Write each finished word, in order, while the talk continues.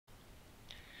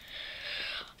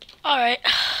Alright,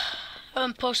 I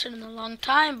haven't posted in a long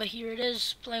time, but here it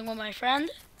is, playing with my friend.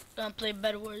 Gonna play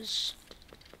Bedwars.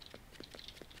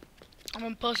 I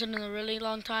haven't posted in a really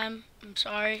long time, I'm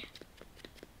sorry.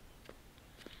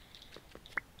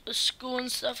 The school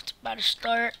and stuff is about to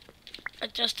start. I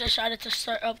just decided to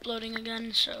start uploading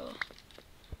again, so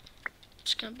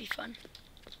it's gonna be fun.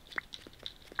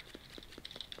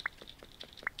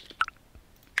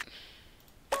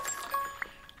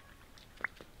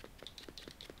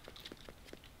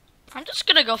 I'm just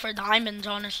gonna go for diamonds,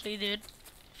 honestly, dude.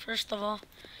 First of all,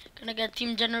 gonna get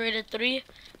team generated 3.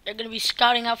 They're gonna be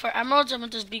scouting out for emeralds. I'm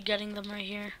gonna just be getting them right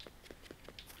here.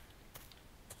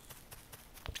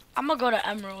 I'm gonna go to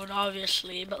emerald,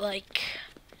 obviously, but like,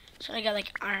 so I got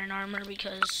like iron armor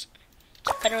because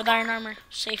it's better with iron armor,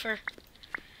 safer.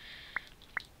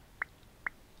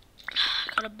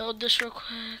 Gotta build this real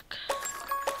quick.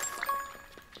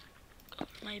 Go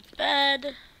to my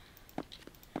bed.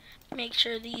 Make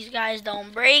sure these guys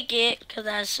don't break it, cause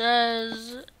that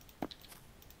says.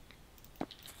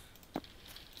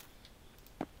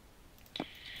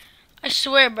 I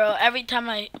swear, bro. Every time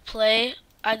I play,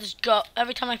 I just go.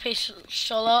 Every time I play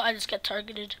solo, I just get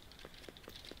targeted.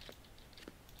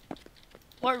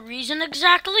 What reason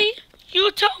exactly? You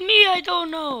tell me. I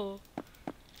don't know.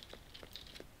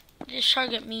 They just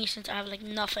target me since I have like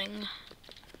nothing.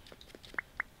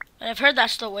 But I've heard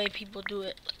that's the way people do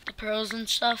it. Like the pros and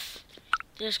stuff.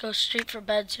 They just go straight for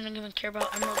beds. You don't even care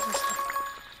about emeralds and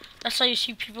stuff. That's how you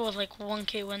see people with like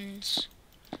 1k wins.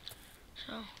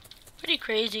 So, pretty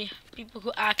crazy. People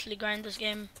who actually grind this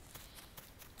game.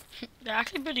 They're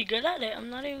actually pretty good at it. I'm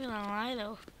not even gonna lie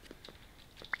though.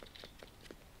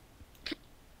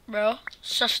 Bro,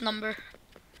 sus number.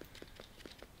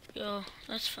 Yo,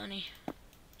 that's funny.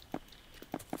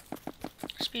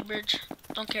 Speed bridge.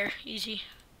 Don't care. Easy.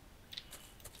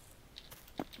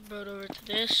 Build over to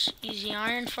this. Easy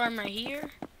iron farm right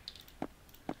here.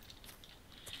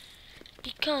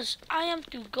 Because I am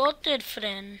too goated,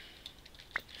 friend.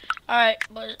 Alright,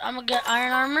 but I'm gonna get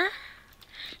iron armor.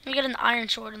 Let me get an iron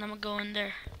sword and I'm gonna go in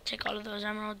there. Take all of those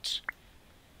emeralds.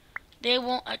 They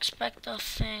won't expect a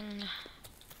thing.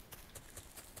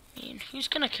 I mean, who's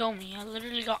gonna kill me? I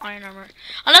literally got iron armor.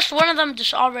 Unless one of them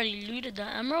just already looted the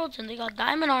emeralds and they got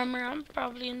diamond armor, I'm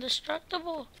probably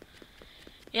indestructible.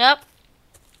 Yep.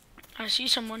 I see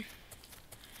someone.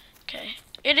 Okay.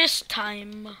 It is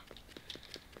time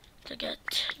to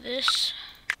get this.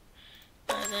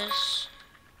 Buy this.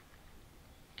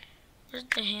 Where's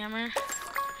the hammer?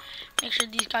 Make sure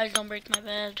these guys don't break my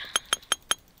bed.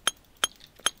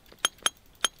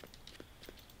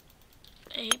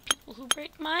 I hate people who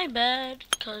break my bed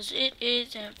because it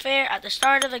isn't fair at the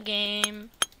start of the game.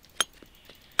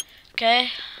 Okay.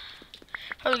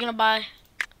 Probably gonna buy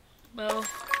bow,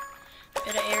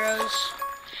 bit of arrows,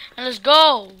 and let's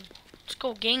go. Let's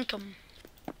go gank them.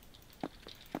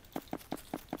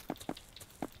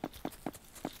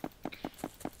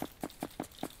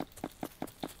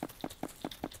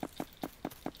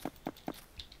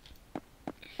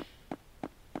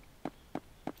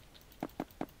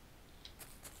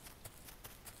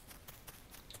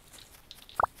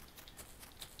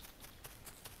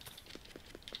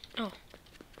 Oh.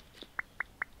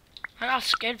 I got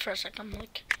scared for a second,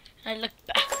 like, and I looked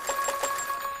back.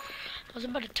 I was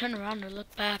about to turn around and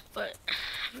look back, but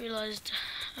I realized.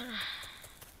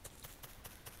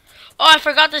 Oh, I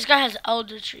forgot this guy has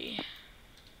elder tree.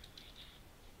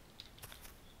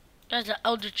 He has an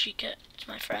elder tree kit. It's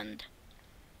my friend.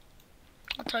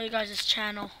 I'll tell you guys his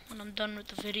channel when I'm done with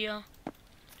the video.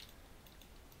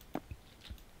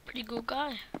 Pretty good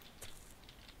guy.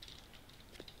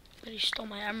 But he stole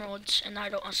my emeralds, and I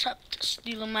don't accept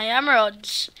stealing my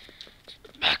emeralds.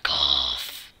 Back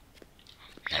off.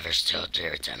 Never steal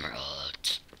Jared's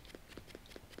emeralds.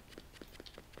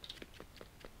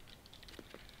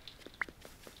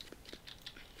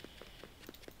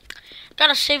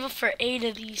 Gotta save up for 8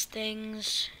 of these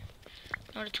things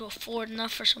in order to afford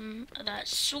enough for some of that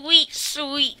sweet,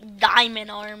 sweet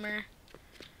diamond armor.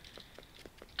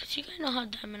 Cause you guys know how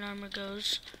diamond armor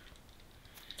goes.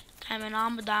 Diamond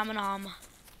armor, diamond armor.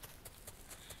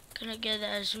 Gonna get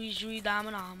that sweet, sweet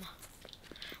diamond armor.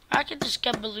 Or I could just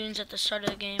get balloons at the start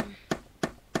of the game.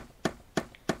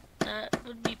 That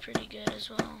would be pretty good as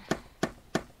well.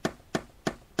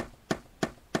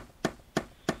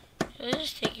 It's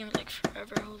just taking like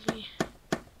forever, holy.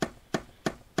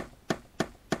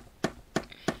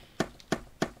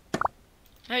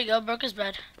 There you go, broke his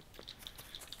bed.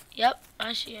 Yep,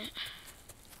 I see it.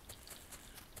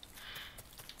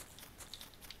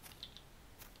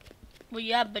 Well,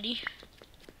 yeah, buddy.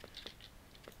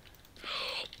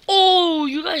 Oh,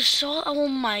 you guys saw? Oh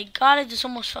my god, I just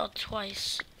almost fell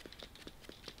twice.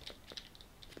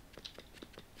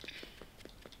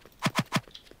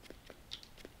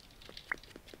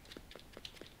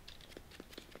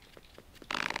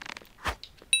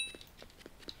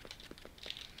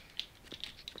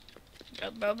 Yeah,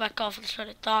 bro, back off. That's what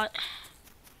I thought.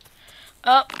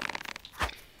 Up.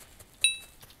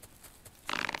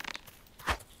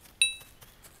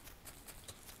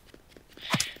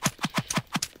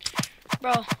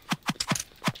 Bro.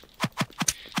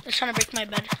 They're trying to break my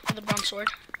bed with a bronze sword.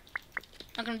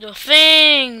 Not gonna do a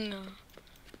thing.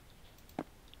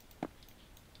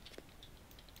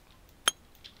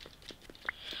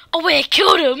 Oh wait, I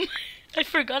killed him. I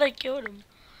forgot I killed him.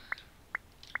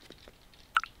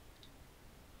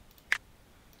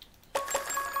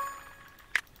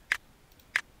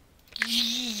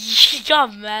 He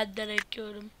got mad that I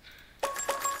killed him.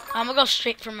 I'm gonna go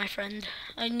straight for my friend.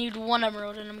 I need 1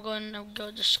 emerald and I'm going to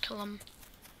go just kill him.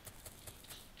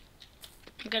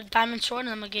 I got a diamond sword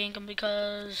and I'm gonna gank him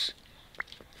because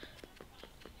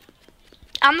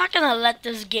I'm not gonna let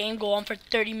this game go on for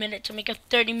 30 minutes to make a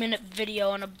 30-minute video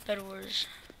on a Bedwars.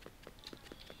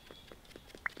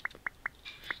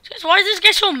 Guys, why is this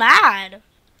guy so mad?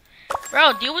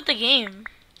 Bro, deal with the game.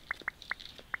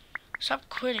 Stop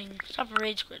quitting. Stop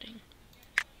rage quitting.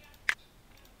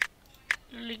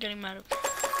 Literally getting mad at me.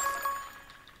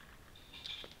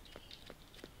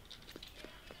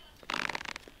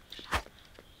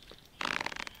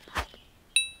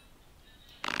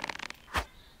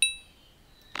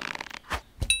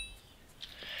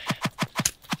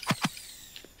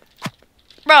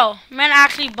 Bro, man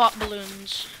actually bought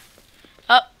balloons.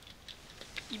 Up.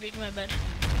 You break my bed.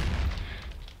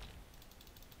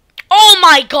 Oh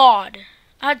my god!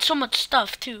 I had so much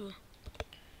stuff too.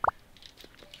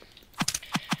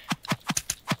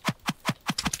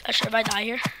 Should I die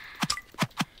here?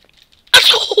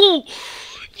 Let's go!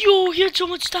 Yo, he had so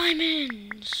much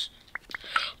diamonds.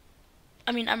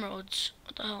 I mean emeralds.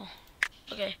 What the hell?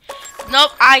 Okay.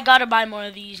 Nope, I gotta buy more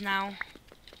of these now.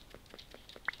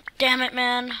 Damn it,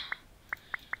 man.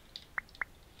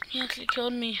 He actually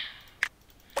killed me.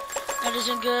 That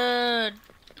isn't good.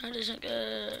 That isn't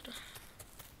good.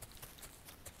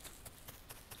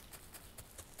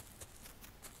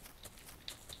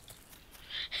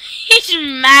 He's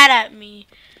mad at me.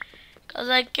 Cause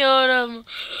I killed him.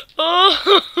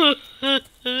 Oh,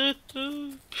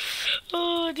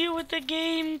 oh, deal with the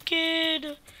game,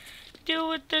 kid. Deal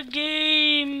with the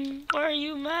game. Why are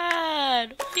you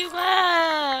mad? Why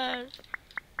are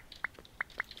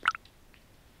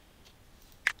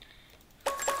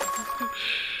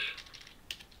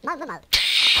you mad?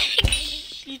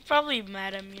 He's probably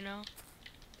mad at me, you know.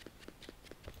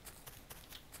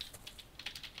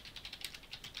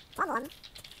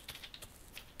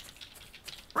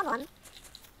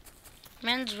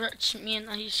 Man's rushed me and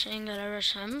he's saying that I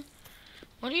rush him.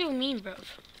 What do you mean, bro?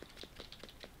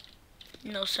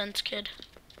 No sense, kid.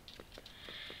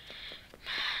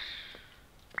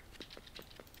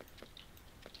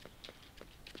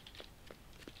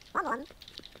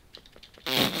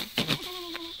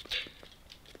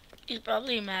 He's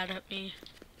probably mad at me.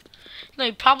 No,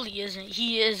 he probably isn't.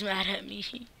 He is mad at me.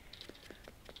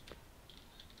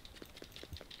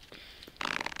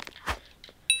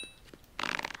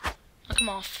 Knock him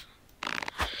off.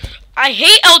 I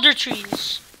hate elder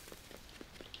trees.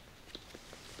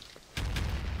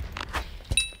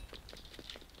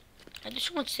 I do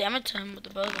so much damage to him with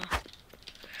the bow though.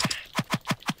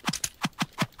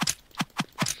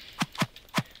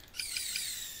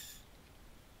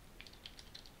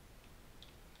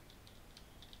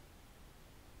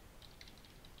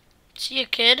 See ya,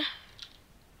 kid.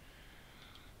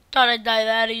 Thought I'd die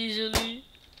that easily.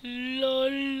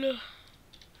 Lol.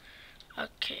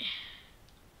 Okay.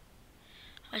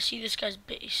 I see this guy's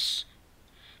base.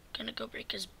 I'm gonna go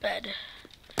break his bed.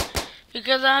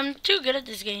 Because I'm too good at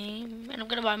this game. And I'm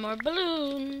gonna buy more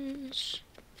balloons.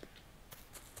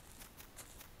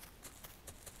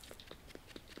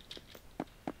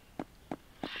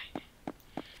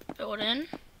 Build in.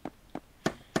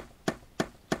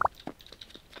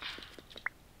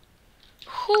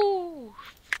 Whoo!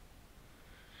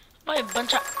 Buy a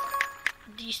bunch of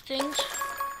these things.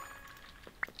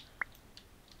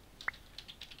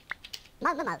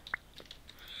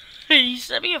 He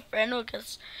sent me a friend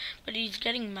request, but he's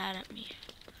getting mad at me.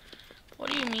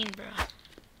 What do you mean, bro?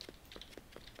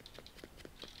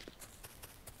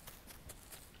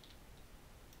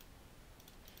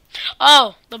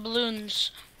 Oh, the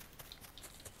balloons.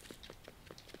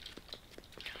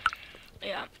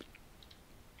 Yeah.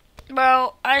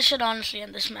 Bro, I should honestly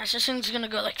end this match. This thing's gonna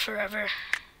go like forever.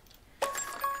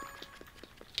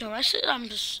 No, I said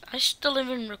I still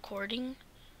even recording.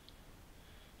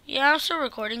 Yeah, I'm still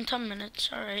recording, 10 minutes.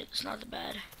 Alright, it's not that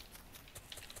bad.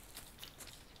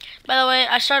 By the way,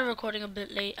 I started recording a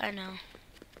bit late, I know.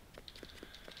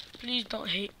 Please don't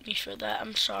hate me for that.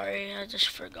 I'm sorry, I just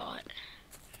forgot.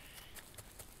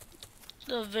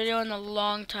 The video in a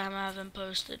long time I haven't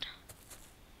posted.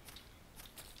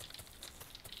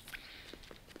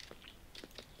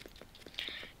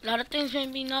 A lot of things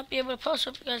made me not be able to post,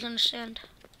 hope you guys understand.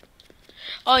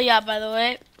 Oh yeah, by the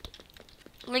way,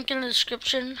 link in the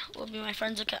description will be my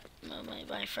friend's account,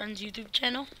 my friend's YouTube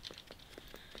channel.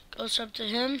 Go sub to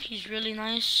him, he's really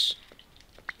nice.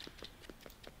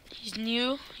 He's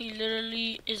new, he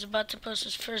literally is about to post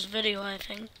his first video, I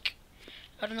think.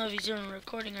 I don't know if he's doing a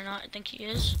recording or not, I think he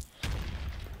is.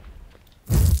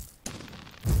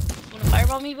 Wanna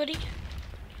fireball me, buddy?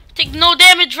 Take no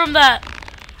damage from that!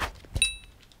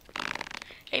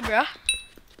 Hey, bruh.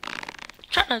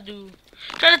 Trying to do?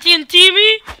 Trying to TNT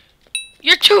me?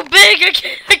 You're too big.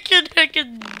 I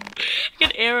can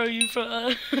arrow you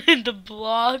from in the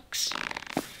blocks.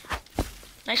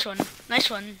 Nice one. Nice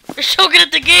one. You're so good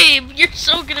at the game. You're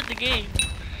so good at the game.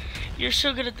 You're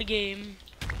so good at the game.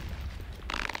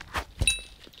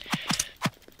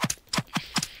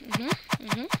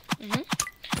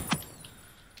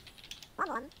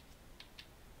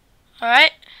 All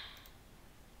right.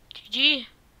 GG.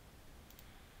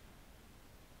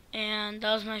 And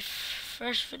that was my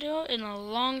first video in a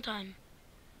long time.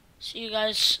 See you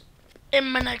guys in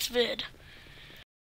my next vid.